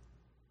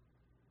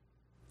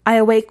 I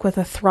awake with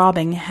a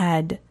throbbing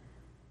head.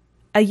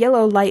 A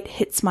yellow light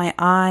hits my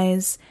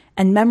eyes,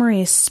 and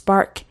memories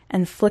spark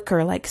and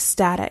flicker like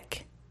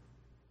static.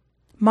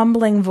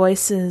 Mumbling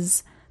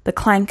voices, the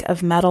clank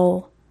of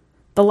metal.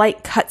 The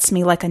light cuts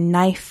me like a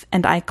knife,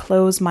 and I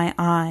close my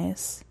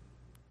eyes.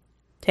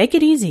 "Take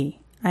it easy,"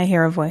 I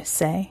hear a voice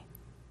say.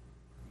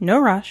 "No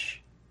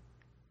rush."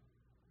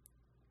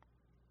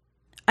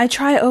 I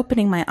try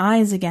opening my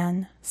eyes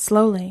again,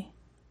 slowly.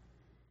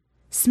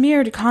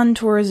 Smeared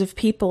contours of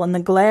people in the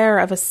glare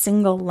of a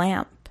single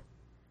lamp.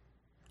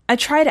 I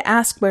try to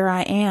ask where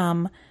I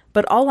am,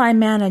 but all I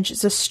manage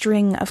is a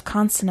string of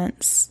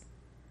consonants.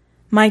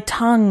 My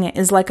tongue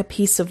is like a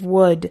piece of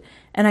wood,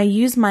 and I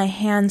use my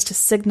hands to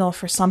signal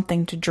for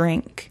something to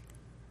drink.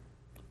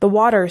 The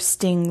water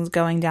stings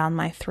going down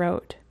my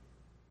throat.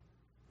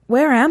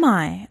 "Where am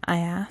I?" I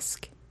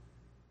ask.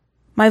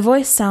 My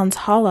voice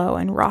sounds hollow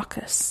and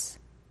raucous.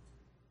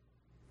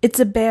 It's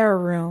a bare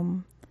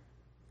room.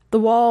 The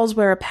walls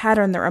wear a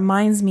pattern that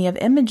reminds me of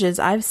images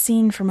I've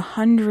seen from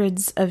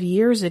hundreds of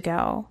years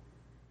ago.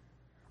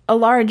 A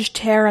large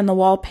tear in the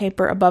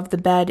wallpaper above the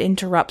bed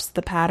interrupts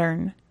the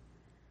pattern.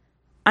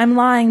 I'm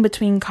lying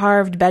between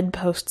carved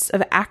bedposts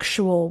of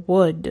actual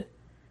wood.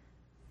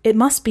 It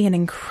must be an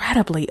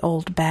incredibly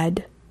old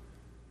bed.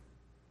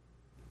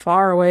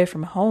 "Far away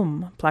from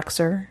home,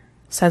 Plexer,"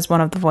 says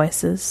one of the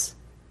voices.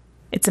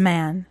 It's a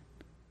man.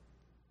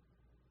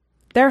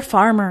 They're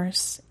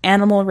farmers,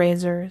 animal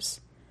raisers,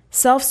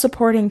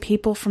 self-supporting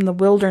people from the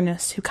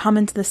wilderness who come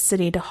into the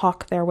city to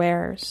hawk their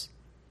wares.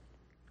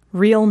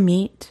 Real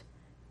meat,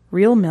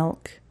 real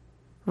milk,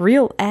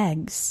 real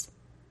eggs.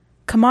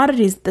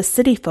 Commodities that the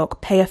city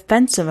folk pay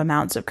offensive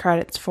amounts of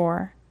credits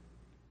for.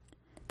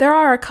 There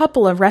are a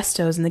couple of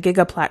restos in the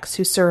Gigaplex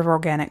who serve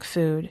organic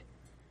food.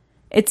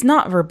 It's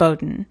not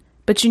verboten,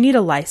 but you need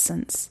a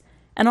license,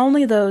 and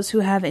only those who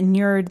have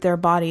inured their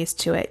bodies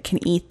to it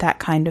can eat that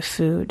kind of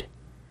food.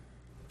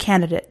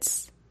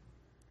 Candidates.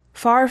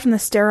 Far from the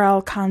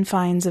sterile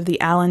confines of the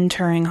Alan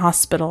Turing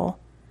Hospital,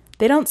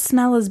 they don't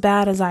smell as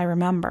bad as I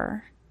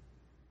remember.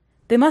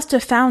 They must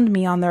have found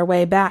me on their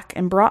way back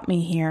and brought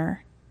me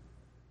here.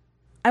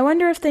 I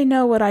wonder if they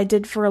know what I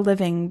did for a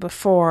living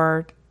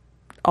before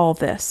all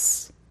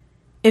this.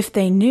 If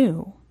they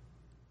knew,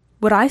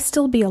 would I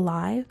still be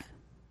alive?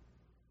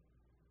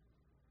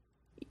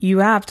 "You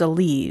have to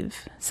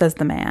leave," says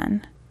the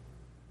man.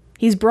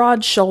 He's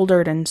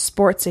broad-shouldered and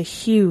sports a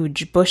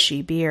huge,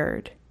 bushy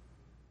beard.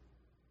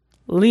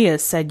 "Leah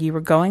said you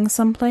were going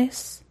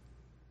someplace?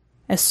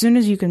 As soon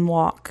as you can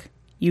walk,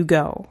 you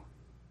go."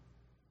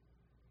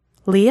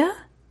 "Leah?"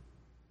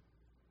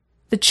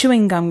 The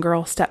chewing gum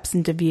girl steps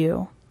into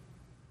view.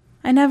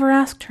 I never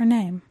asked her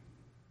name.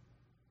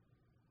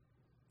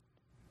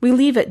 We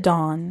leave at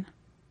dawn.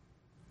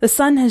 The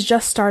sun has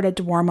just started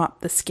to warm up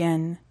the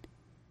skin.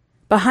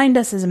 Behind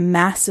us is a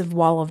massive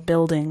wall of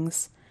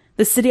buildings,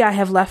 the city I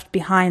have left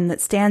behind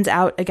that stands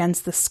out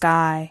against the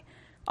sky,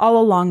 all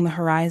along the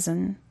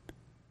horizon.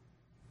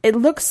 It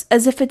looks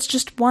as if it's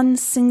just one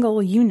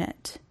single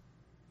unit.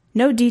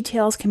 No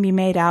details can be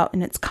made out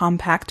in its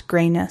compact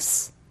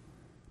grayness.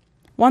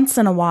 Once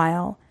in a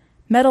while,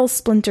 metal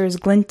splinters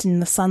glint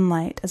in the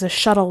sunlight as a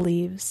shuttle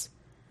leaves,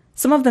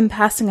 some of them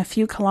passing a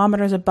few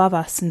kilometers above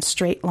us in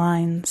straight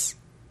lines.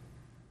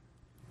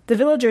 The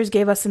villagers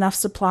gave us enough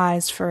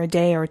supplies for a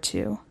day or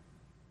two.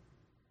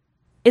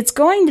 It's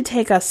going to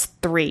take us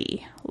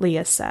 3,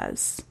 Leah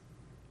says.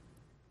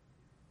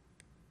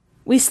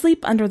 We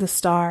sleep under the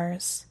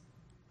stars.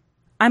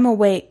 I'm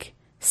awake,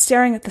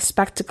 staring at the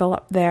spectacle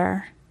up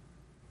there.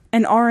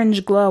 An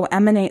orange glow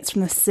emanates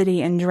from the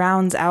city and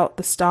drowns out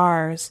the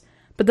stars,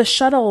 but the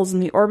shuttles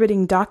and the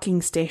orbiting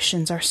docking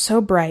stations are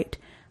so bright,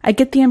 I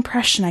get the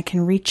impression I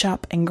can reach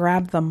up and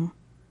grab them.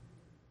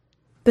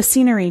 The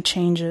scenery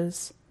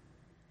changes.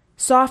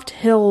 Soft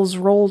hills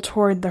roll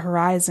toward the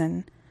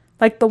horizon,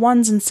 like the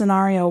ones in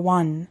Scenario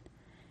 1,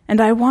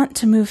 and I want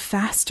to move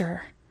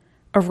faster,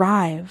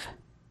 arrive.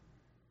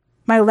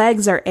 My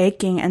legs are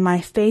aching and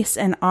my face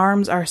and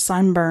arms are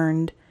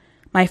sunburned.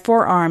 My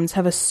forearms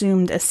have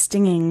assumed a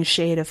stinging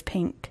shade of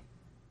pink.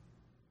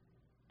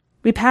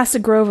 We pass a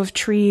grove of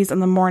trees on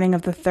the morning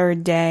of the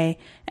 3rd day,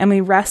 and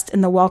we rest in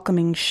the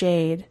welcoming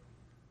shade.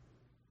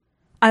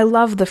 I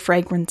love the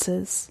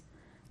fragrances.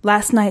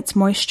 Last night's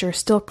moisture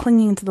still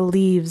clinging to the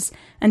leaves,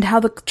 and how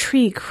the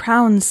tree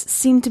crowns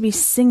seem to be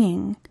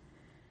singing.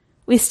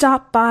 We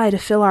stop by to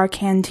fill our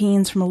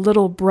canteens from a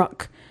little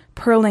brook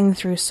purling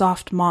through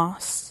soft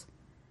moss.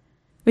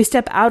 We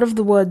step out of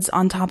the woods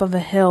on top of a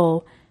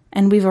hill,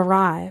 and we've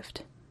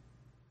arrived.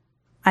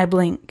 I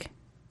blink.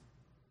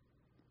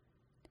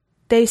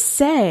 They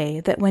say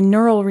that when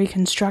neural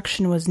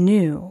reconstruction was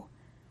new,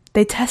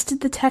 they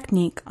tested the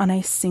technique on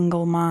a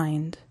single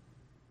mind.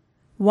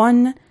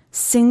 One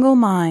single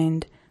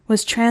mind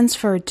was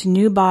transferred to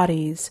new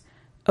bodies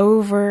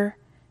over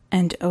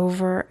and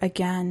over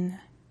again.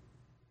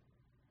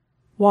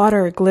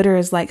 Water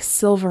glitters like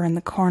silver in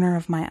the corner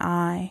of my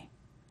eye.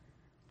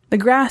 The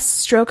grass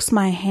strokes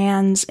my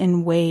hands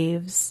in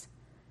waves.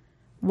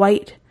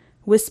 White,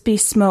 wispy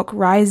smoke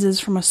rises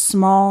from a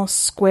small,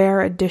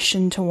 square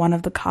addition to one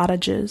of the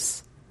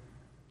cottages.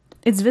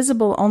 It's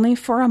visible only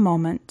for a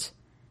moment,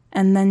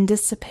 and then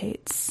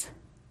dissipates.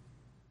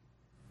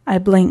 I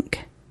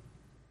blink.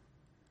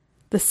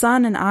 The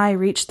sun and I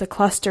reach the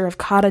cluster of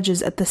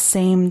cottages at the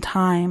same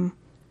time.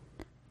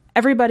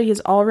 Everybody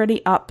is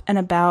already up and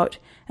about,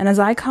 and as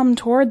I come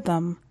toward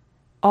them,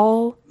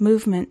 all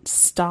movement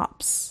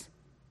stops.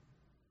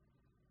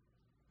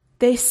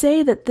 They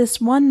say that this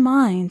one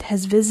mind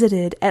has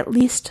visited at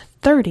least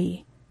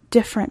 30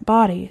 different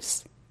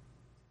bodies.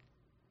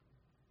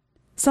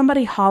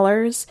 Somebody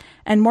hollers,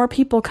 and more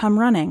people come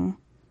running.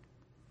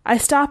 I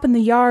stop in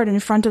the yard in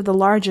front of the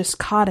largest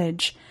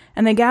cottage,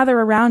 and they gather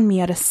around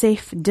me at a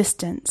safe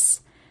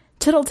distance,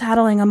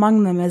 tittle-tattling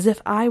among them as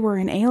if I were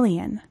an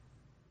alien.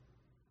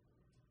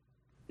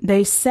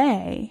 They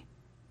say,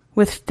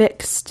 with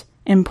fixed,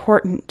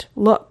 important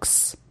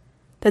looks,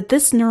 that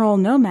this neural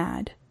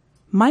nomad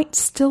might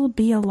still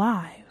be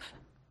alive.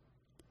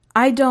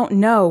 I don't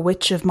know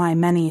which of my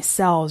many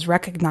selves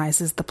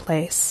recognizes the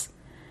place,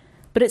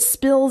 but it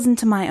spills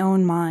into my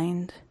own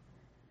mind,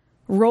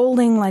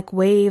 rolling like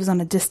waves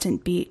on a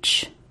distant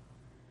beach.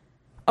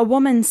 A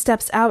woman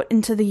steps out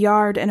into the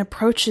yard and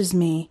approaches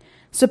me,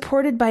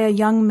 supported by a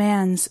young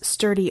man's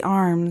sturdy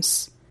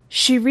arms.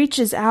 She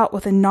reaches out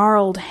with a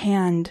gnarled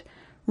hand,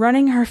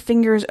 running her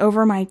fingers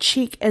over my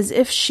cheek as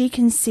if she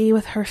can see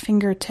with her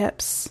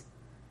fingertips.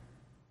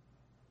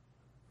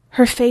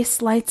 Her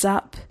face lights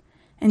up,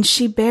 and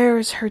she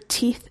bares her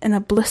teeth in a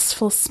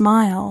blissful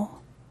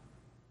smile.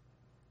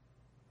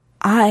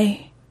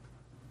 I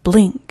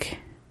blink.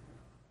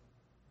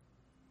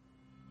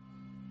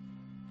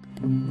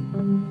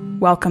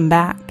 Welcome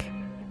back.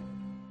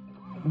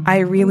 I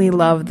really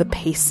love the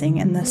pacing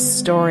in this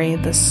story,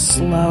 the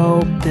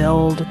slow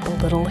build, the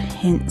little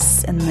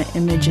hints and the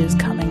images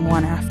coming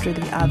one after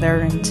the other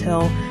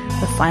until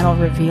the final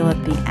reveal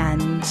at the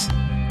end.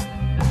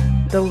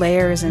 The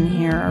layers in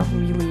here are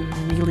really,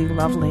 really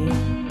lovely.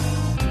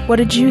 What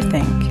did you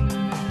think?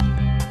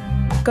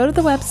 Go to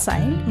the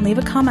website and leave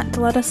a comment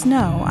to let us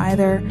know,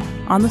 either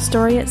on the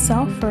story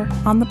itself or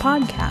on the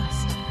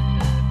podcast.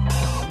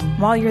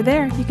 While you're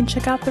there, you can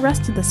check out the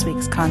rest of this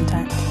week's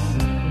content.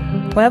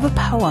 We have a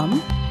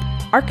poem,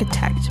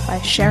 Architect by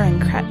Sharon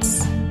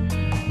Kretz,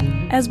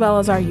 as well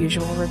as our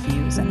usual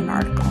reviews and an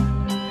article.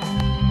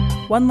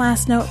 One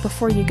last note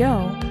before you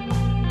go.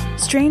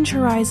 Strange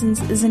Horizons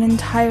is an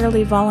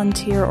entirely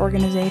volunteer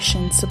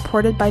organization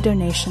supported by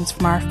donations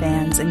from our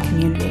fans and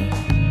community.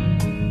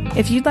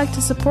 If you'd like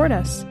to support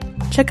us,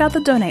 check out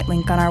the donate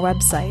link on our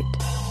website.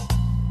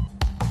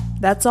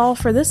 That's all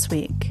for this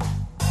week.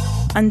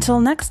 Until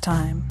next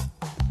time,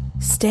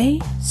 stay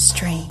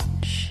strange.